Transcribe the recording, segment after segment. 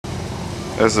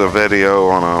This is a video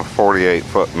on a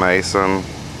 48-foot mason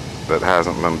that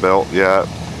hasn't been built yet.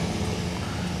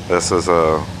 This is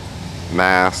a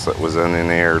mast that was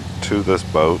engineered to this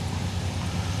boat.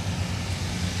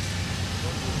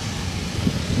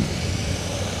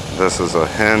 This is a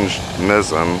hinged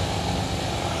mizzen,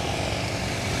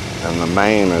 and the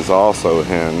main is also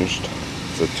hinged.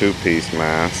 It's a two-piece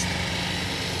mast.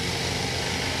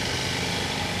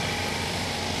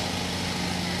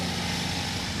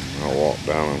 I'll walk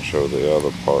down and show the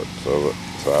other parts of it,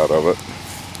 side of it.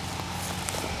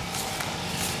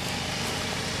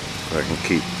 I can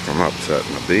keep from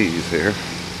upsetting the bees here.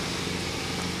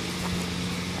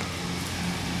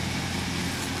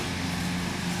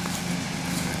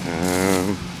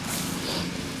 And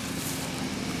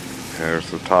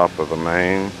there's the top of the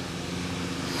main,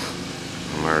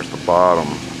 and there's the bottom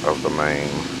of the main,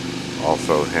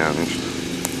 also hinged.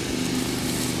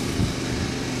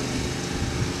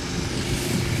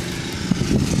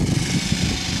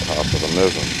 Top of the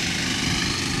mizzen.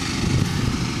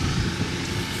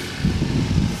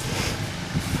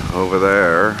 Over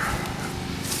there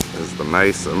is the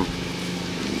mason.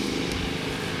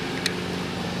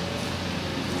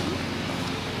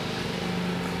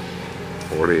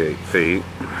 "48 feet.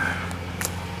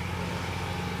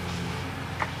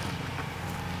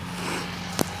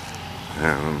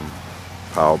 And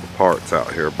piled the parts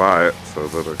out here by it so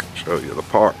that I can show you the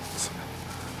parts.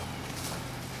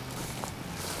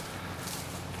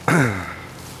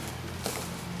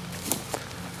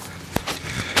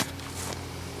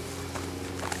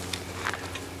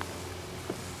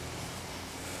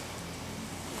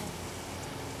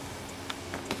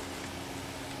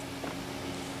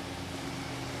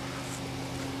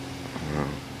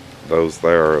 Those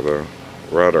there are the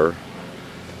rudder,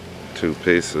 two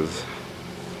pieces.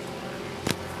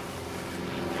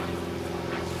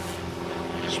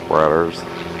 Spreaders.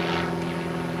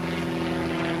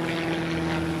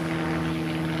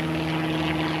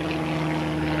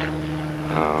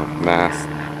 Mast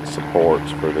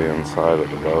supports for the inside of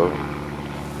the boat.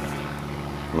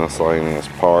 Miscellaneous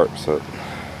parts that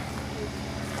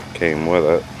came with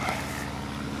it.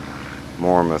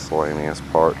 More miscellaneous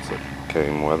parts that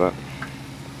came with it.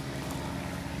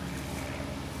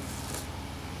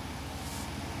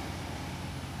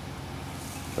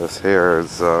 This here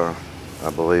is, I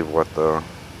believe, what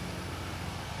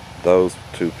those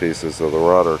two pieces of the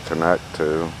rudder connect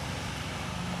to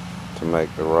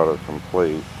make the rudder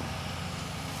complete.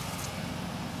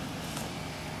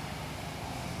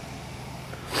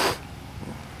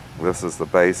 This is the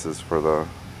basis for the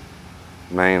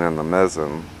main and the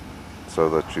mizzen, so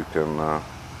that you can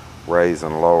raise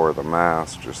and lower the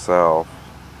mast yourself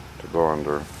to go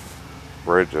under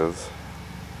bridges,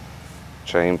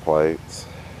 chain plates,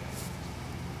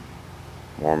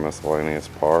 more miscellaneous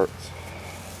parts.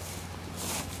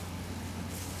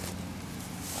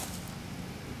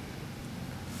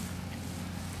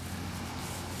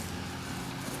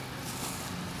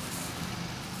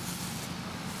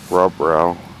 Rub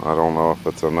rail, I don't know if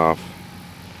it's enough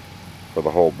for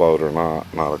the whole boat or not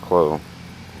a clue,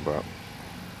 but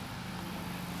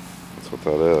that's what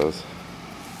that is.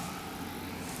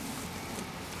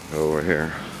 Go over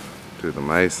here to the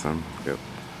mason, get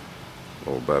a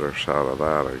little better shot of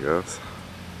that, I guess.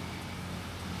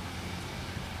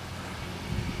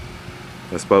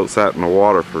 This boat sat in the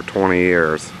water for 20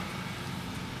 years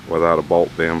without a bolt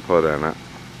being put in it.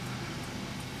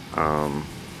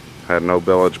 Had no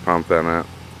bilge pump in it,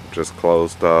 just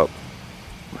closed up.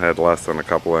 Had less than a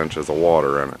couple inches of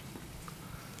water in it.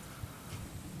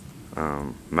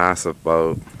 Massive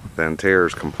boat. The interior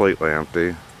is completely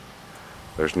empty.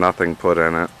 There's nothing put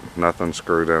in it, nothing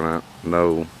screwed in it,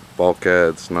 no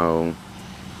bulkheads, no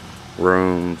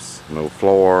rooms, no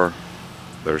floor.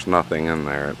 There's nothing in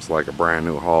there. It's like a brand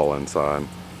new hull inside.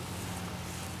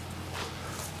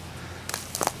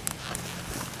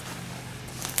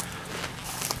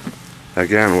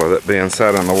 Again, with it being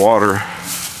set in the water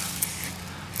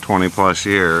 20 plus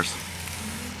years,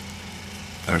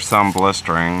 there's some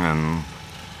blistering, and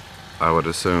I would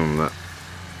assume that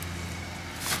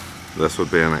this would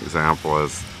be an example,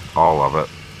 as all of it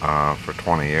for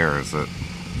 20 years. It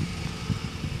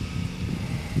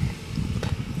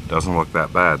doesn't look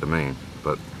that bad to me,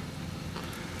 but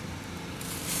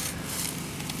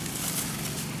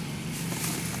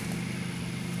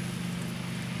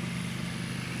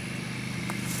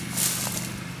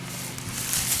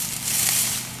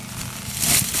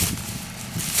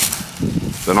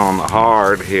been on the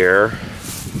hard here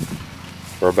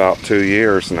for about 2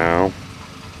 years now.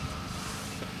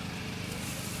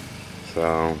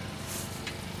 So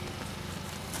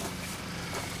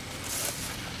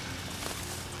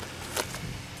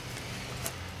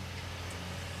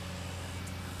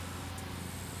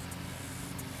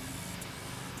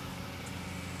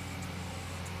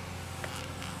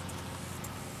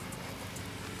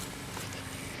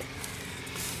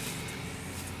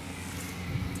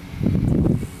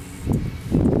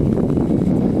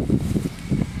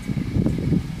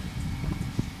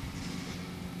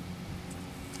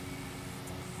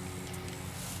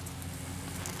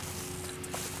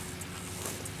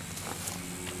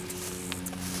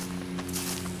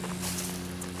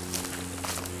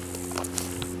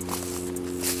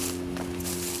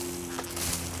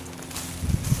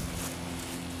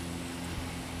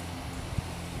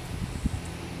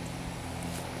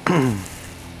For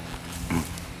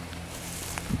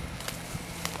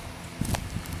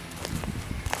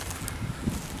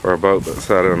a boat that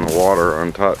sat in the water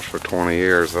untouched for 20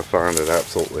 years, I find it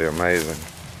absolutely amazing.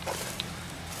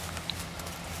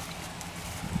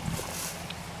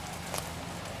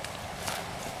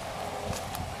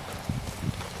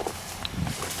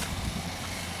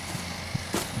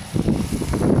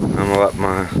 I'm gonna let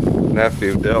my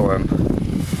nephew Dylan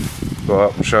go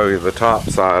up and show you the top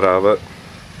side of it,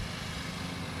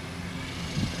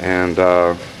 and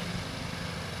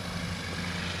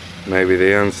maybe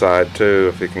the inside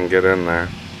too if he can get in there.